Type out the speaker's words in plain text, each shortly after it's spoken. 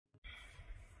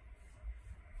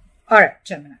All right,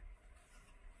 Gemini.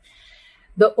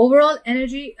 The overall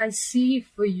energy I see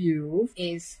for you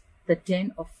is the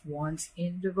 10 of Wands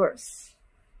in reverse.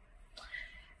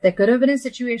 There could have been a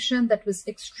situation that was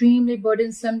extremely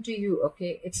burdensome to you,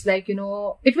 okay? It's like, you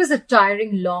know, it was a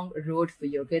tiring, long road for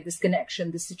you, okay? This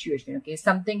connection, this situation, okay?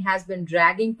 Something has been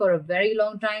dragging for a very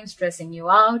long time, stressing you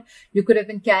out. You could have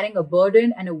been carrying a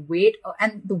burden and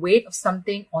the weight of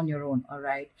something on your own, all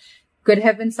right? Could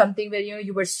have been something where, you know,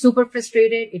 you were super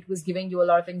frustrated. It was giving you a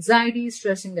lot of anxiety,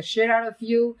 stressing the shit out of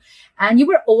you, and you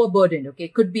were overburdened, okay?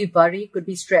 Could be worry, could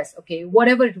be stress, okay?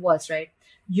 Whatever it was, right?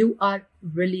 You are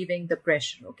relieving the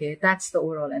pressure, okay? That's the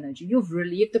overall energy. You've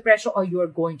relieved the pressure, or you are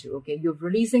going to, okay? You're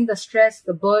releasing the stress,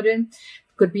 the burden,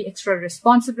 could be extra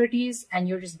responsibilities, and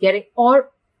you're just getting, or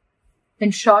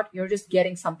in short, you're just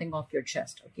getting something off your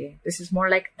chest, okay? This is more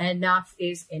like enough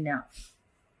is enough.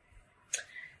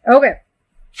 Okay.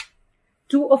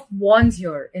 2 of Wands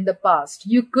here in the past.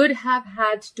 You could have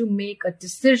had to make a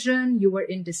decision. You were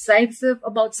indecisive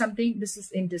about something. This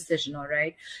is indecision, all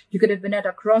right? You could have been at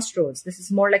a crossroads. This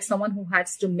is more like someone who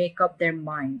has to make up their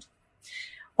mind.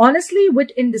 Honestly, with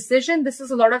indecision, this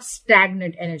is a lot of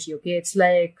stagnant energy, okay? It's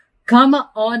like, come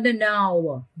on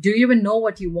now. Do you even know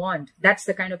what you want? That's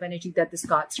the kind of energy that this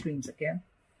card screams, okay?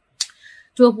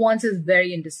 2 of Wands is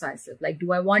very indecisive. Like,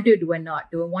 do I want to? Do I not?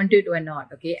 Do I want to? Do I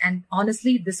not? Okay. And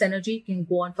honestly, this energy can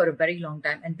go on for a very long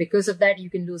time. And because of that, you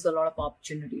can lose a lot of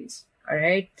opportunities. All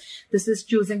right. This is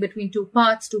choosing between 2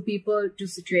 paths, 2 people, 2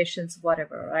 situations,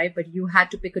 whatever. All right. But you had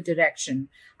to pick a direction.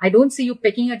 I don't see you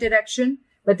picking a direction,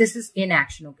 but this is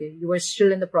inaction. Okay. You were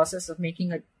still in the process of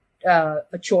making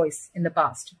a choice in the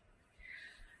past.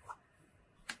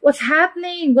 What's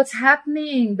happening? What's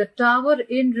happening? The Tower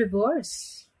in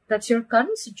reverse. That's your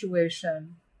current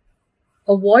situation.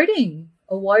 Avoiding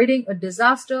a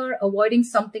disaster, avoiding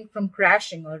something from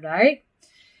crashing, all right?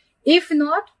 If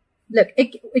not, look,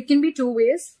 it can be 2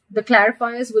 ways. The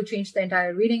clarifiers will change the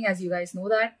entire reading, as you guys know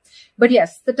that. But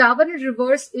yes, the Tower in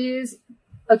reverse is,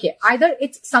 okay, either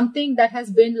it's something that has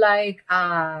been like,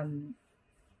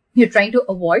 you're trying to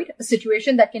avoid a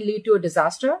situation that can lead to a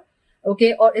disaster,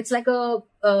 okay? Or it's like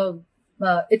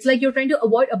it's like you're trying to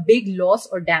avoid a big loss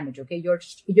or damage, okay?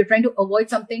 You're trying to avoid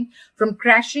something from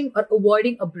crashing or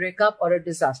avoiding a breakup or a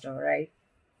disaster, right?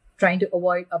 Trying to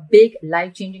avoid a big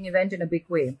life-changing event in a big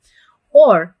way.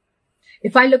 Or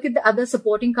if I look at the other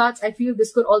supporting cards, I feel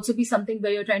this could also be something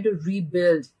where you're trying to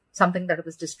rebuild something that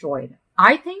was destroyed.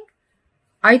 I think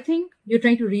you're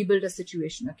trying to rebuild a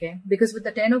situation, okay? Because with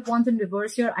the 10 of Wands in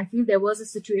reverse here, I feel there was a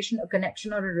situation, a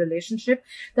connection, or a relationship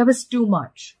that was too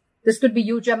much. This could be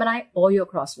you, Gemini, or your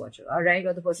cross-watcher, all right?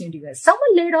 Or the person you guys.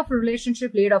 Someone laid off a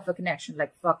relationship, laid off a connection.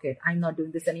 Like, fuck it. I'm not doing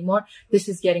this anymore. This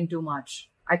is getting too much.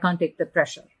 I can't take the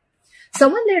pressure.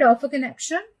 Someone laid off a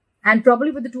connection. And probably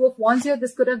with the 2 of Wands here,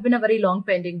 this could have been a very long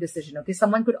pending decision, okay?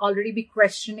 Someone could already be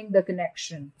questioning the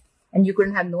connection. And you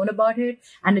couldn't have known about it.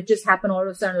 And it just happened all of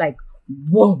a sudden like,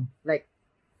 whoa. Like,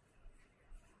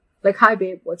 hi,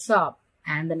 babe, what's up?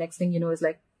 And the next thing you know is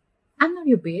like, I'm not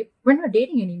your babe. We're not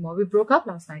dating anymore. We broke up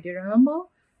last night. You remember?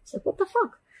 It's like, what the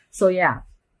fuck? So yeah,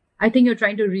 I think you're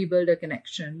trying to rebuild a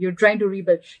connection. You're trying to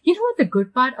rebuild. You know what the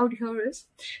good part out here is?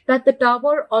 That the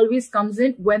Tower always comes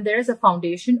in when there is a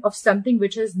foundation of something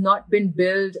which has not been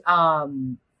built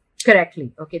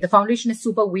correctly. Okay. The foundation is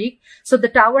super weak. So the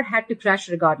Tower had to crash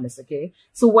regardless. Okay.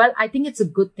 So, well, I think it's a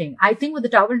good thing. I think with the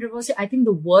Tower in reverse, I think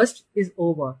the worst is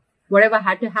over. Whatever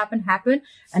had to happen, happened.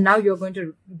 And now you're going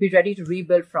to be ready to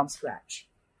rebuild from scratch.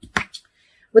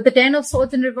 With the 10 of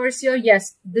Swords in reverse here,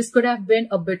 yes, this could have been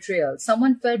a betrayal.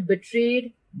 Someone felt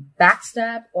betrayed,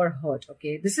 backstabbed, or hurt.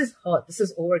 Okay, this is hurt. This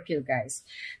is overkill, guys.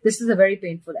 This is a very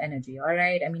painful energy. All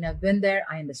right. I mean, I've been there.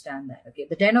 I understand that. Okay.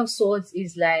 The 10 of Swords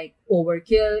is like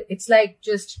overkill. It's like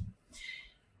just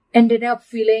ended up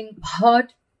feeling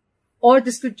hurt. Or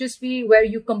this could just be where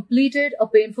you completed a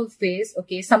painful phase.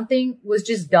 Okay. Something was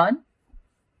just done,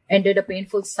 ended a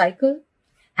painful cycle.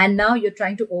 And now you're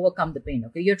trying to overcome the pain.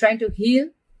 Okay. You're trying to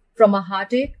heal from a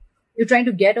heartache. You're trying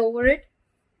to get over it.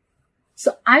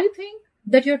 So I think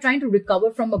that you're trying to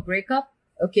recover from a breakup.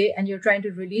 Okay. And you're trying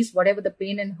to release whatever the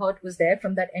pain and hurt was there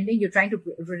from that ending. You're trying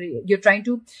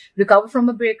to recover from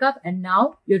a breakup. And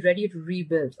now you're ready to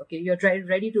rebuild. Okay. You're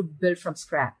ready to build from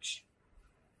scratch.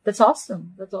 That's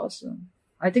awesome. That's awesome.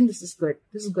 I think this is good.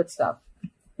 This is good stuff.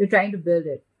 You're trying to build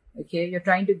it. Okay. You're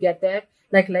trying to get there.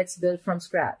 Like, let's build from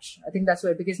scratch. I think that's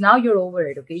where, because now you're over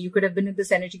it. Okay. You could have been in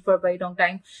this energy for a very long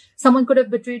time. Someone could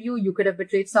have betrayed you. You could have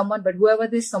betrayed someone, but whoever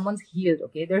this, someone's healed.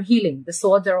 Okay. They're healing. The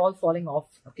swords are all falling off.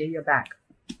 Okay. You're back.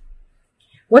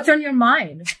 What's on your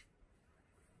mind?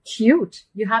 Cute.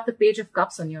 You have the Page of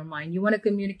Cups on your mind. You want to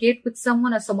communicate with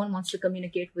someone or someone wants to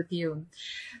communicate with you.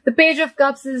 The Page of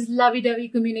Cups is lovey-dovey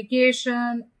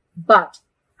communication. But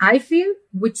I feel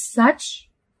with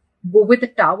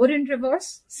the Tower in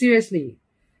reverse, seriously,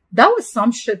 that was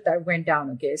some shit that went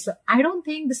down, okay? So I don't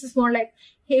think this is more like,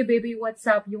 hey, baby, what's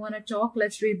up? You want to talk?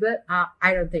 Let's rebuild.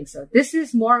 I don't think so. This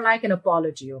is more like an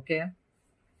apology, okay?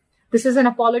 This is an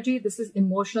apology. This is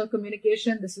emotional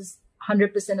communication. This is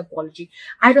 100% apology.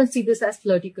 I don't see this as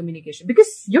flirty communication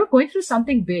because you're going through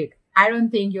something big. I don't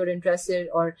think you're interested,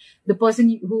 or the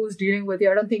person who's dealing with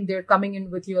you, I don't think they're coming in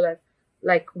with you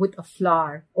like with a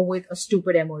flower or with a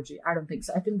stupid emoji. I don't think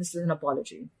so. I think this is an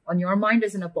apology. On your mind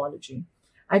is an apology.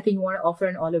 I think you want to offer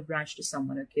an olive branch to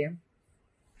someone, okay?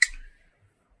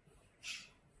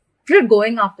 You're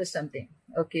going after something,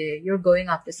 okay? You're going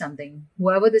after something.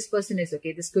 Whoever this person is,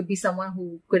 okay? This could be someone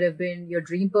who could have been your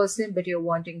dream person, but you're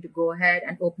wanting to go ahead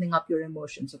and opening up your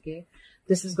emotions, okay?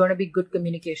 This is going to be good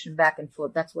communication back and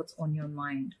forth. That's what's on your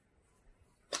mind.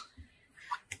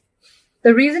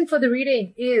 The reason for the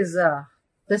reading is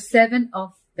the Seven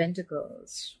of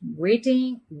Pentacles.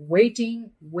 Waiting,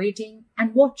 waiting, waiting,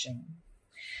 and watching.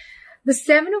 The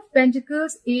Seven of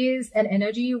Pentacles is an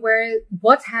energy where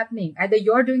what's happening, either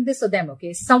you're doing this or them,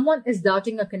 okay? Someone is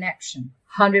doubting a connection,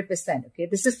 100%, okay?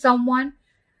 This is someone,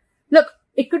 look,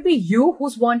 it could be you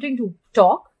who's wanting to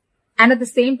talk, and at the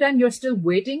same time, you're still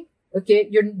waiting, okay?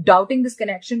 You're doubting this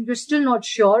connection. You're still not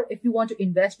sure if you want to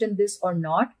invest in this or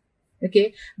not,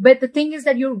 okay? But the thing is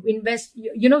that you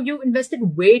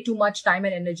invested way too much time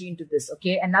and energy into this,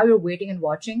 okay? And now you're waiting and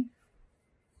watching.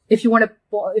 If you want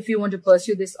to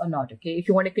pursue this or not, okay? If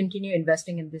you want to continue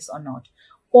investing in this or not.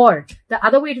 Or the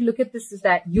other way to look at this is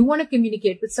that you want to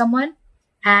communicate with someone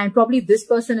and probably this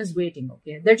person is waiting,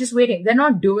 okay? They're just waiting. They're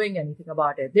not doing anything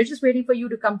about it. They're just waiting for you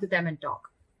to come to them and talk.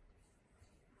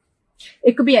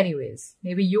 It could be anyways.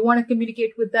 Maybe you want to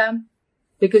communicate with them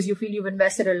because you feel you've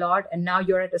invested a lot and now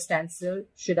you're at a standstill.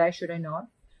 Should I not?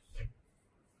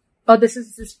 Or this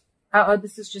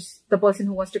is just the person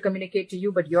who wants to communicate to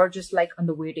you, but you're just like on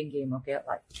the waiting game, okay?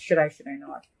 Like, should I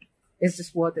not? Is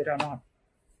this worth it or not?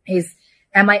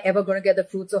 Am I ever going to get the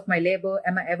fruits of my labor?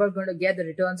 Am I ever going to get the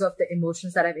returns of the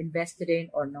emotions that I've invested in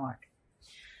or not?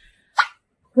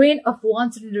 Queen of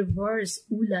Wands in reverse.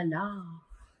 Ooh la la.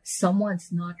 Someone's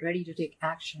not ready to take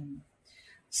action.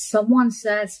 Someone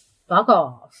says, fuck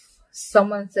off.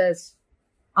 Someone says,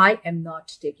 I am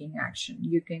not taking action.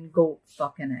 You can go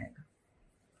fuck an egg.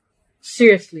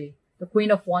 Seriously, the Queen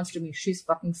of Wands to me, she's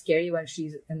fucking scary when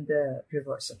she's in the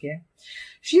reverse, okay?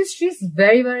 She's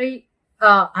very, very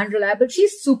unreliable.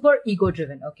 She's super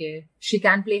ego-driven, okay? She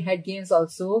can play head games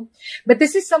also. But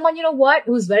this is someone, you know what,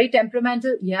 who's very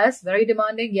temperamental, yes, very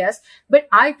demanding, yes. But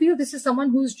I feel this is someone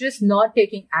who's just not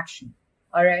taking action,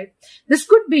 all right? This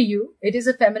could be you. It is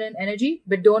a feminine energy,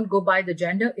 but don't go by the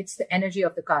gender. It's the energy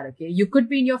of the card, okay? You could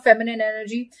be in your feminine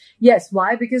energy. Yes,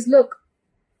 why? Because look,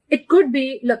 it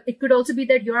could also be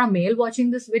that you're a male watching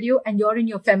this video and you're in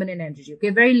your feminine energy, okay?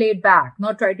 Very laid back,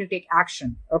 not trying to take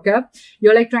action, okay?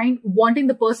 You're like wanting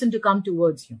the person to come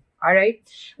towards you, all right?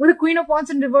 With the Queen of Wands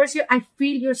in reverse here, I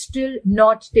feel you're still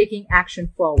not taking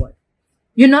action forward.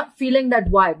 You're not feeling that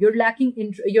vibe. You're lacking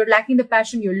the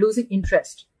passion. You're losing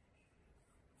interest.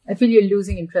 I feel you're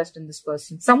losing interest in this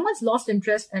person. Someone's lost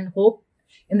interest and hope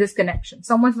in this connection.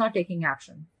 Someone's not taking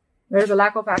action. There's a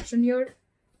lack of action here.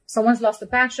 Someone's lost the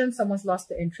passion. Someone's lost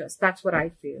the interest. That's what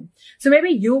I feel. So maybe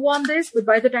you want this, but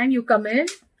by the time you come in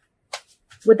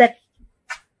with that,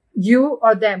 you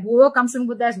or them, whoever comes in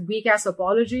with that weak ass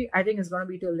apology, I think it's going to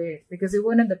be too late because you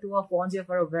weren't in the Two of Wands here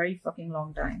for a very fucking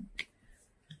long time.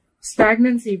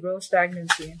 Stagnancy, bro.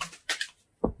 Stagnancy.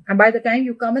 And by the time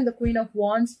you come in, the Queen of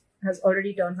Wands has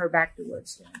already turned her back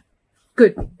towards you.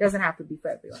 Could be. Doesn't have to be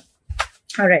for everyone.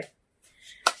 All right.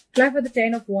 Apply for the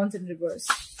 10 of Wands in reverse.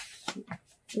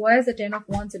 Why is the 10 of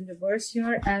Wands in reverse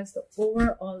here as the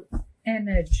overall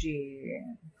energy?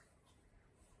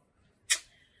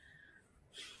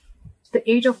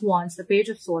 The Age of Wands, the Page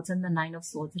of Swords, and the 9 of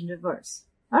Swords in reverse.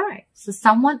 All right. So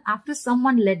after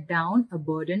someone let down a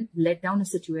burden, let down a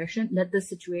situation, let the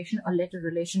situation or let a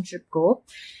relationship go,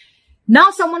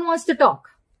 now someone wants to talk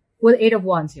with 8 of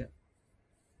Wands here.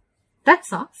 That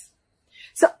sucks.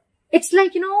 So it's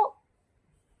like,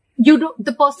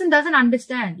 the person doesn't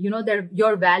understand,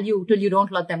 your value till you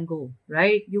don't let them go,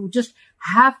 right? You just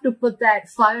have to put that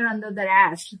fire under their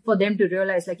ass for them to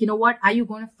realize, like, you know what? Are you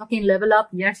going to fucking level up?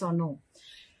 Yes or no?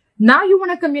 Now you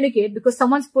want to communicate because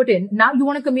someone's put in. Now you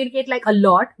want to communicate like a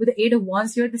lot with the 8 of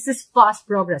Wands here. This is fast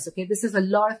progress, okay? This is a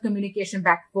lot of communication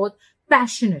back and forth,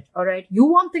 passionate, all right? You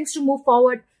want things to move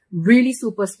forward really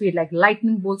super speed, like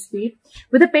lightning bolt speed.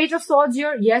 With the Page of Swords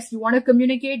here, yes, you want to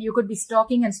communicate. You could be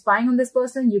stalking and spying on this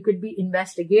person. You could be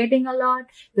investigating a lot.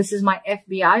 This is my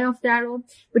FBI of tarot.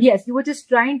 But yes, you were just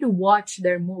trying to watch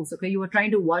their moves, okay? You were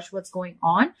trying to watch what's going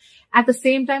on. At the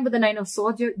same time, with the Nine of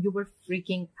Swords here, you were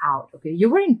freaking out, okay? You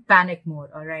were in panic mode,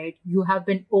 all right? You have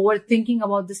been overthinking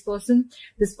about this person.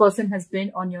 This person has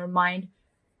been on your mind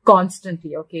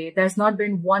constantly, okay? There's not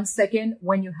been 1 second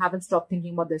when you haven't stopped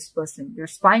thinking about this person. You're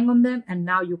spying on them and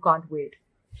now you can't wait.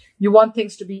 You want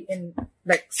things to be in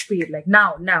like speed, like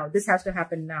now, this has to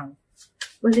happen now.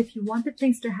 Well, if you wanted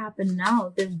things to happen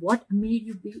now, then what made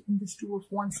you be in this Two of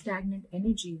Wands stagnant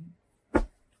energy?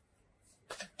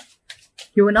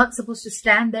 You were not supposed to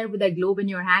stand there with that globe in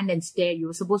your hand and stare. You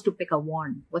were supposed to pick a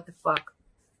wand. What the fuck?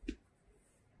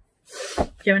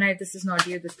 Gemini, if this is not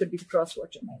you, this could be the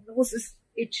crosswatcher. My nose is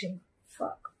itching.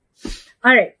 Fuck.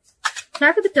 All right.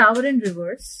 Fly for the Tower in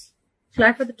reverse.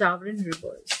 Fly for the Tower in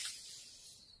reverse.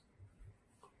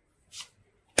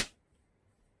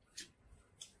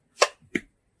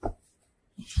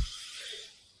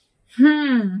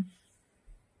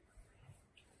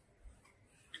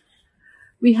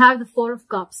 We have the Four of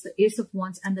Cups, the Ace of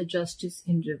Wands, and the Justice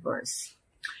in reverse.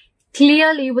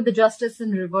 Clearly, with the Justice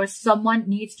in reverse, someone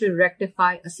needs to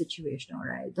rectify a situation, all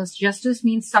right? This justice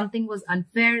means something was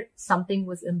unfair, something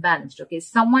was imbalanced, okay?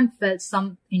 Someone felt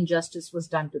some injustice was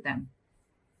done to them,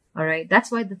 all right?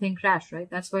 That's why the thing crashed, right?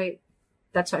 That's why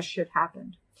shit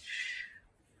happened.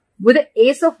 With the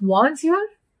Ace of Wands here,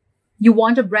 you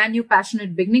want a brand new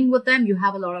passionate beginning with them. You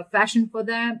have a lot of passion for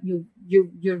them.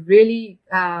 You're really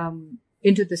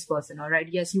into this person, all right?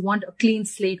 Yes, you want a clean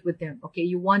slate with them, okay?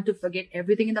 You want to forget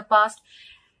everything in the past.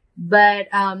 But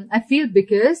I feel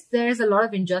because there's a lot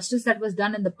of injustice that was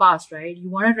done in the past, right? You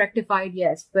want to rectify it,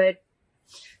 yes. But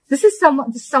this is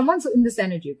someone's in this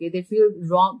energy, okay? They feel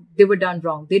wrong. They were done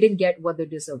wrong. They didn't get what they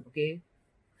deserve, okay?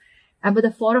 And with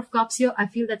the Four of Cups here, I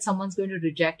feel that someone's going to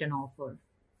reject an offer.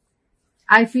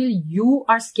 I feel you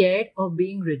are scared of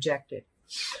being rejected.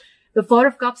 The Four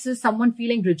of Cups is someone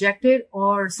feeling rejected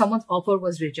or someone's offer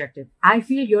was rejected. I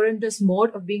feel you're in this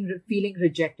mode of feeling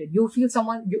rejected. You feel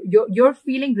you're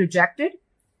feeling rejected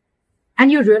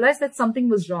and you realize that something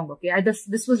was wrong, okay? Either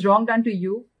this was wrong done to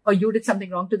you or you did something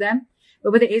wrong to them.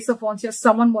 But with the Ace of Wands here,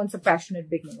 someone wants a passionate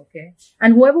beginning, okay?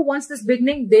 And whoever wants this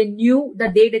beginning, they knew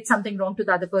that they did something wrong to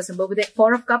the other person. But with the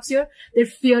Four of Cups here, they're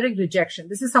fearing rejection.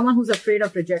 This is someone who's afraid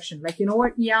of rejection. Like, you know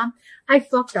what? Yeah, I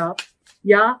fucked up.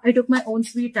 Yeah, I took my own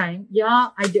sweet time. Yeah,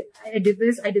 I did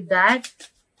this, I did that.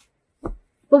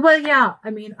 But well, yeah, I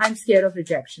mean, I'm scared of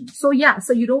rejection. So yeah,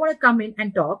 so you don't want to come in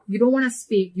and talk. You don't want to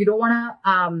speak. You don't want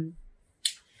to,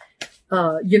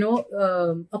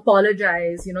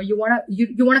 apologize. You know, you want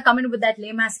to come in with that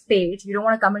lame ass page. You don't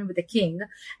want to come in with a king.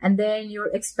 And then you're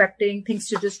expecting things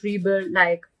to just rebuild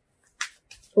like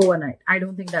overnight. I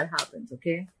don't think that happens,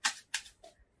 okay?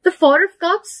 The Four of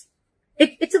Cups.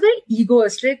 It's a very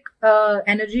egoistic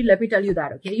energy, let me tell you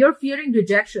that, okay? You're fearing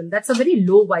rejection. That's a very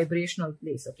low vibrational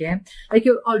place, okay? Like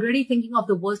you're already thinking of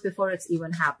the worst before it's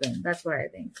even happened. That's what I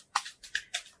think.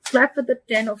 Clap for the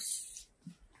Ten of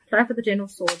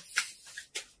Swords.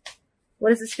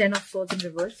 What is this Ten of Swords in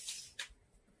reverse?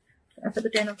 Clap for the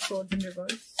Ten of Swords in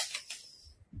reverse.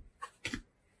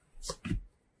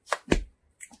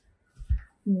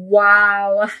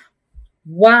 Wow.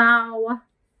 Wow.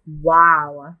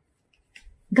 Wow.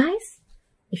 Guys,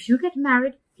 if you get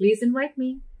married, please invite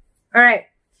me. All right.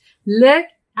 Look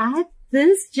at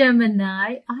this,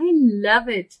 Gemini. I love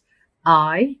it.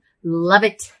 I love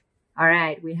it. All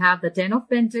right. We have the Ten of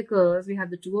Pentacles. We have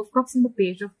the Two of Cups and the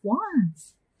Page of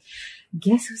Wands.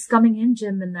 Guess who's coming in,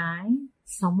 Gemini?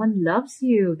 Someone loves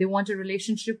you. They want a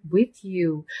relationship with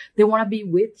you. They want to be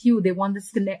with you. They want this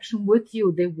connection with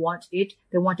you. They want it.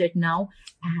 They want it now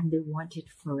and they want it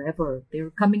forever. They're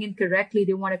coming in correctly.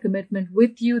 They want a commitment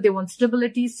with you. They want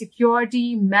stability,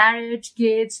 security, marriage,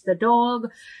 kids, the dog,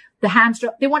 the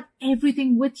hamster. They want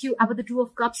everything with you. And with the Two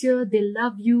of Cups here, they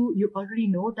love you. You already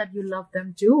know that you love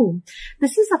them too.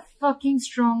 This is a fucking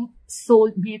strong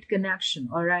soulmate connection.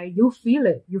 All right. You feel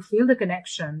it. You feel the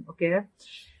connection. Okay.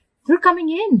 They're coming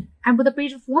in. And with the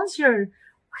Page of Wands here,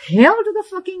 hell to the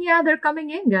fucking yeah, they're coming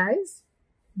in, guys.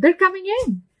 They're coming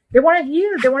in. They want to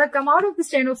heal. They want to come out of the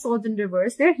Ten of Swords in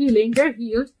reverse. They're healing. They're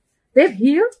healed. They've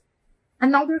healed.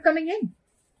 And now they're coming in.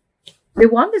 They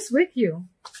want this with you.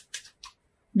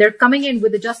 They're coming in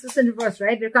with the Justice in reverse,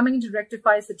 right? They're coming in to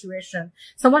rectify a situation.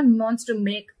 Someone wants to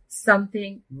make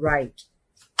something right.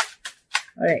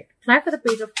 All right. Try for the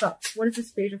Page of Cups. What is this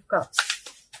Page of Cups?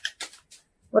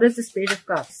 What is this Page of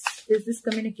Cups? Is this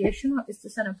communication or is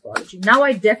this an apology? Now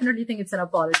I definitely think it's an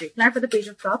apology. Clap for the Page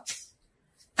of Cups.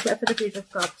 Clap for the Page of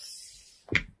Cups.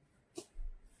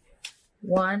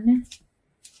 1,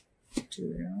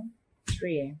 2,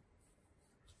 3.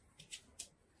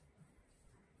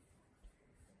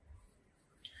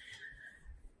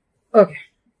 Okay.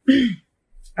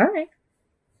 All right.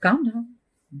 Calm down.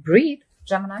 Breathe,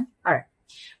 Gemini. All right.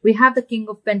 We have the King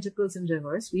of Pentacles in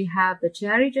reverse. We have the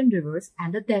Chariot in reverse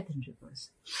and the Death in reverse.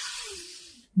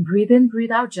 Breathe in,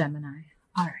 breathe out, Gemini.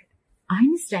 All right. I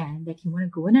understand that you want to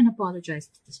go in and apologize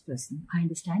to this person. I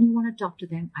understand you want to talk to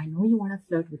them. I know you want to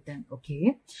flirt with them,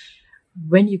 okay?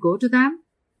 When you go to them,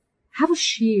 have a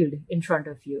shield in front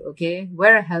of you, okay?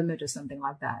 Wear a helmet or something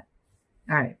like that.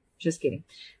 All right. Just kidding.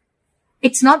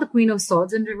 It's not the Queen of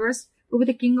Swords in reverse, but with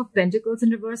the King of Pentacles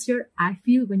in reverse here, I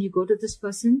feel when you go to this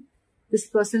person's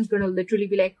going to literally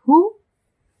be like, who?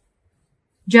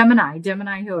 Gemini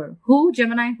here. Who?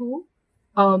 Gemini who?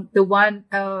 The one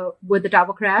with the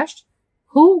tower crashed.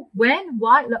 Who? When?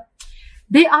 Why? Look,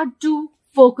 they are too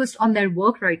focused on their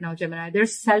work right now, Gemini. They're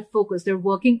self-focused. They're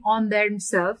working on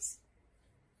themselves.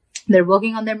 They're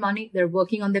working on their money. They're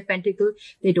working on their pentacle.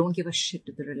 They don't give a shit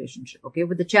to the relationship. Okay.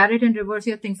 With the Chariot in reverse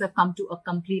here, things have come to a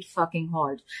complete fucking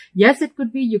halt. Yes, it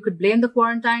could be. You could blame the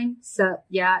quarantine. So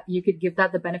yeah, you could give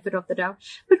that the benefit of the doubt.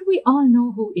 But we all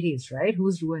know who it is, right?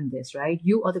 Who's ruined this, right?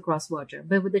 You or the cross watcher.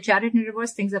 But with the Chariot in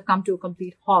reverse, things have come to a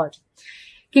complete halt.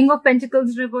 King of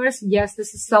Pentacles reverse. Yes,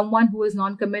 this is someone who is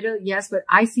non-committal. Yes, but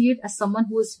I see it as someone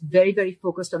who is very, very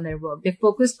focused on their work. They're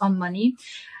focused on money.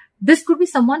 This could be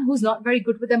someone who's not very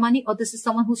good with their money, or this is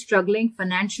someone who's struggling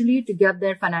financially to get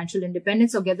their financial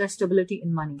independence or get their stability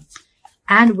in money.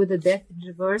 And with the Death in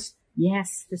reverse,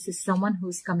 yes, this is someone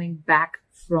who's coming back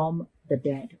from the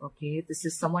dead. Okay. This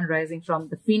is someone rising from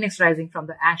the phoenix, rising from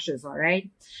the ashes. All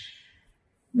right.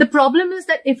 The problem is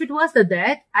that if it was the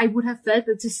death, I would have felt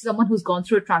that this is someone who's gone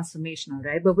through a transformation, all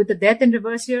right? But with the Death in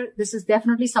reverse here, this is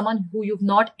definitely someone who you've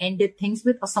not ended things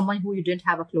with, or someone who you didn't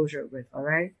have a closure with, all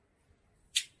right?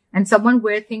 And someone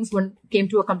where things came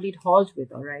to a complete halt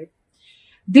with, all right?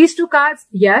 These two cards,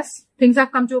 yes, things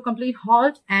have come to a complete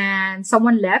halt and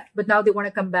someone left, but now they want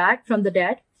to come back from the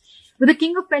dead. With the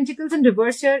King of Pentacles in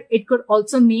reverse here, it could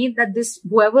also mean that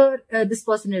whoever this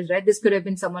person is, right? This could have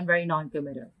been someone very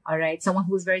non-committal, all right? Someone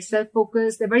who's very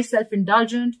self-focused. They're very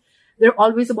self-indulgent. They're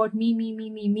always about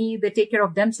me. They take care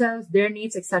of themselves, their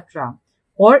needs, etc.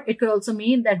 Or it could also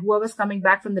mean that whoever's coming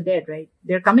back from the dead, right?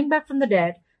 They're coming back from the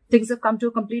dead. Things have come to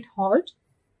a complete halt,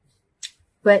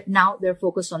 but now they're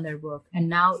focused on their work. And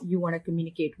now you want to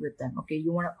communicate with them, okay?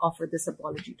 You want to offer this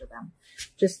apology to them.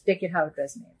 Just take it how it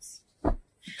resonates.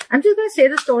 I'm just going to say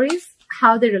the stories,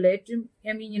 how they relate to,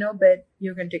 I mean, you know, but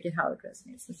you can take it how it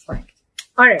resonates. It's fine.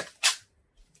 All right.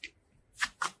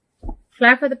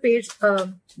 Clarify the page.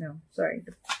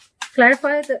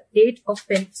 Clarify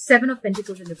the 7 of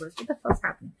Pentacles in reverse. What the fuck's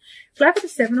happening? Clarify the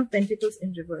 7 of Pentacles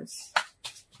in reverse.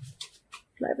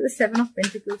 Clarify the 7 of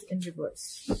Pentacles in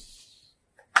reverse.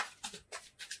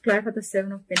 Clarify the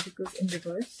 7 of Pentacles in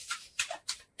reverse.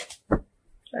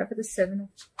 Clarify the 7 of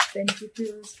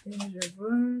Pentacles in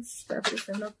reverse. Clarify the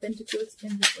 7 of Pentacles in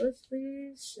reverse,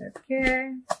 please.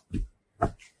 Okay.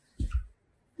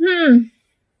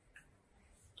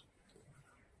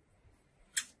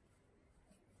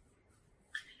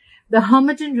 The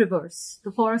Hermit in reverse,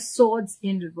 the 4 of Swords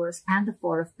in reverse, and the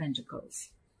 4 of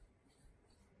Pentacles.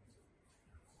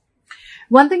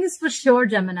 One thing is for sure,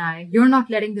 Gemini, you're not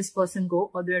letting this person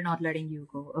go, or they're not letting you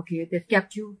go, okay? They've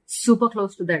kept you super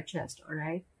close to their chest, all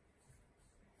right?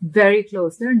 Very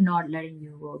close. They're not letting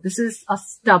you go. This is a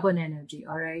stubborn energy,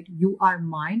 all right? You are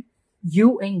mine.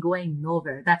 You ain't going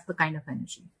nowhere. That's the kind of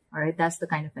energy, all right? That's the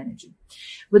kind of energy.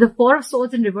 With the 4 of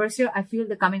Swords in reverse here, I feel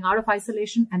they're coming out of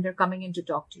isolation and they're coming in to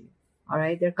talk to you, all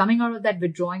right? They're coming out of that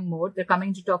withdrawing mode. They're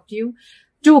coming to talk to you.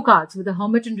 2 cards with the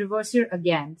Hermit in reverse here.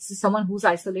 Again, this is someone who's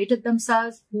isolated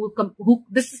themselves,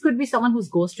 this could be someone who's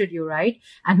ghosted you, right?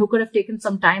 And who could have taken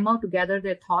some time out to gather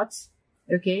their thoughts.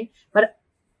 Okay. But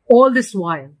all this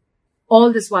while,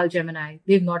 Gemini,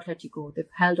 they've not let you go. They've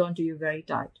held on to you very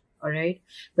tight. All right.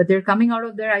 But they're coming out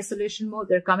of their isolation mode.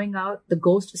 They're coming out. The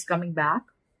ghost is coming back.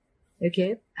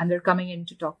 Okay. And they're coming in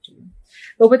to talk to you.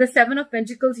 But with the 7 of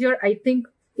Pentacles here, I think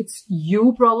it's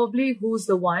you probably who's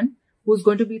the one who's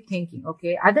going to be thinking,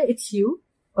 okay, either it's you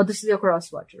or this is your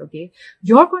cross watcher, okay?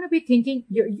 You're going to be thinking,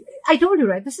 I told you,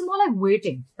 right? This is more like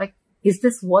waiting. Like, is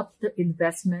this worth the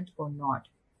investment or not?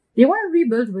 They want to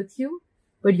rebuild with you,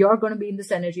 but you're going to be in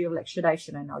this energy of like, should I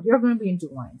not? You're going to be in 2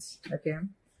 minds, okay?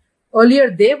 Earlier,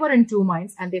 they were in 2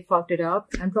 minds and they fucked it up.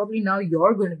 And probably now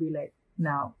you're going to be like,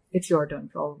 now it's your turn,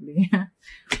 probably. I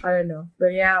don't know.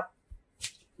 But yeah,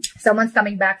 Someone's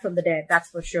coming back from the dead, that's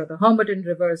for sure. The Hermit in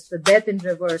reverse, the Death in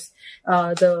reverse,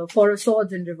 the Four of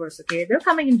Swords in reverse, okay? They're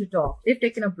coming in to talk. They've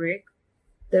taken a break.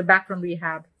 They're back from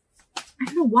rehab. I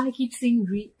don't know why I keep saying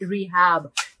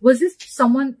rehab. Was this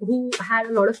someone who had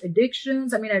a lot of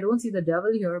addictions? I mean, I don't see the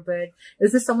devil here, but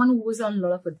is this someone who was on a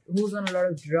lot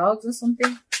of drugs or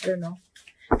something? I don't know.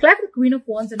 Clap for the Queen of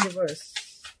Wands in reverse.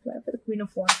 Clap for the Queen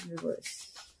of Wands in reverse.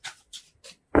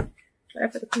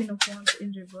 Clap for the Queen of Wands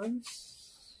in reverse.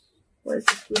 What is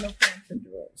this Queen of Wands in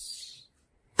reverse?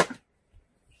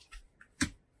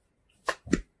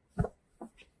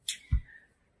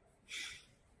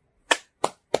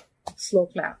 Slow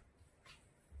clap.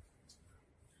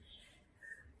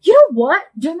 You know what,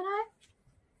 Gemini?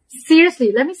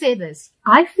 Seriously, let me say this.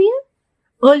 I feel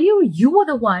earlier you were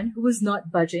the one who was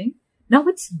not budging. Now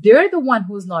they're the one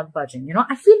who's not budging. You know,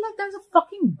 I feel like there's a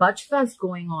fucking budge fest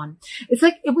going on. It's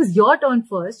like it was your turn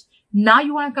first. Now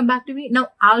you want to come back to me? Now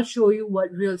I'll show you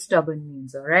what real stubborn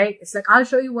means, all right? It's like I'll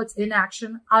show you what's in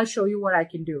action. I'll show you what I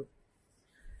can do.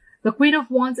 The Queen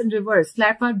of Wands in reverse,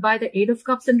 clarified by the Eight of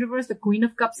Cups in reverse, the Queen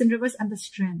of Cups in reverse, and the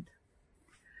Strength.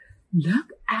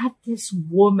 Look at this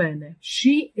woman.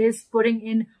 She is putting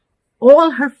in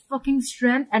all her fucking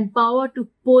strength and power to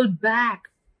pull back.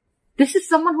 This is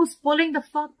someone who's pulling the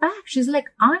fuck back. She's like,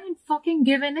 I ain't fucking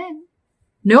giving in.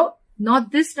 No,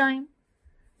 not this time.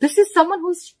 This is someone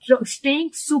who's staying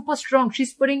super strong.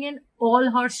 She's putting in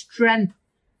all her strength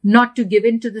not to give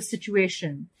in to the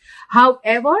situation.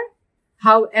 However,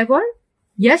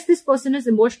 yes, this person is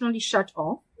emotionally shut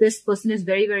off. This person is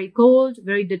very, very cold,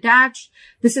 very detached.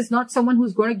 This is not someone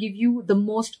who's going to give you the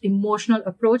most emotional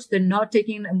approach. They're not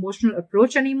taking an emotional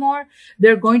approach anymore.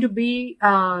 They're going to be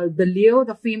the Leo,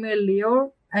 the female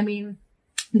Leo. I mean,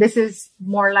 this is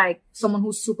more like someone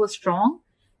who's super strong.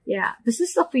 Yeah, this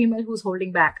is a female who's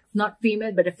holding back. Not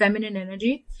female, but a feminine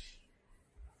energy.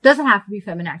 Doesn't have to be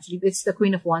feminine, actually. It's the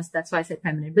Queen of Wands. That's why I said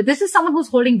feminine. But this is someone who's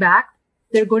holding back.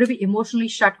 They're going to be emotionally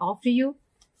shut off to you.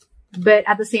 But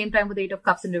at the same time, with the Eight of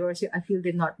Cups in reverse, I feel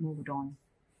they've not moved on.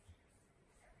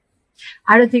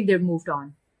 I don't think they've moved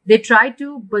on. They tried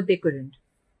to, but they couldn't.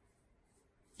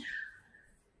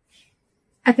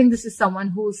 I think this is someone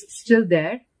who's still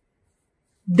there.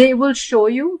 They will show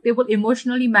you, they will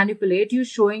emotionally manipulate you,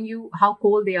 showing you how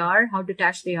cold they are, how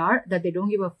detached they are, that they don't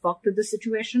give a fuck to the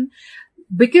situation.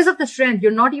 Because of the Strength,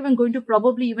 you're not even going to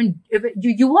probably even,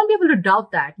 you won't be able to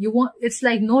doubt that. You won't, it's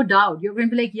like no doubt. You're going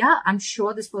to be like, yeah, I'm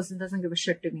sure this person doesn't give a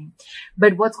shit to me.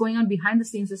 But what's going on behind the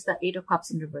scenes is the Eight of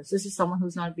Cups in reverse. This is someone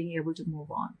who's not being able to move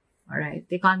on. All right.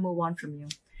 They can't move on from you.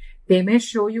 They may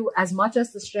show you as much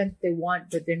as the strength they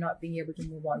want, but they're not being able to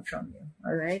move on from you.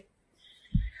 All right.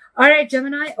 All right,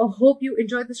 Gemini, I hope you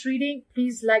enjoyed this reading.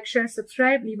 Please like, share,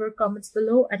 subscribe, leave your comments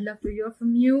below. I'd love to hear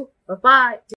from you. Bye-bye.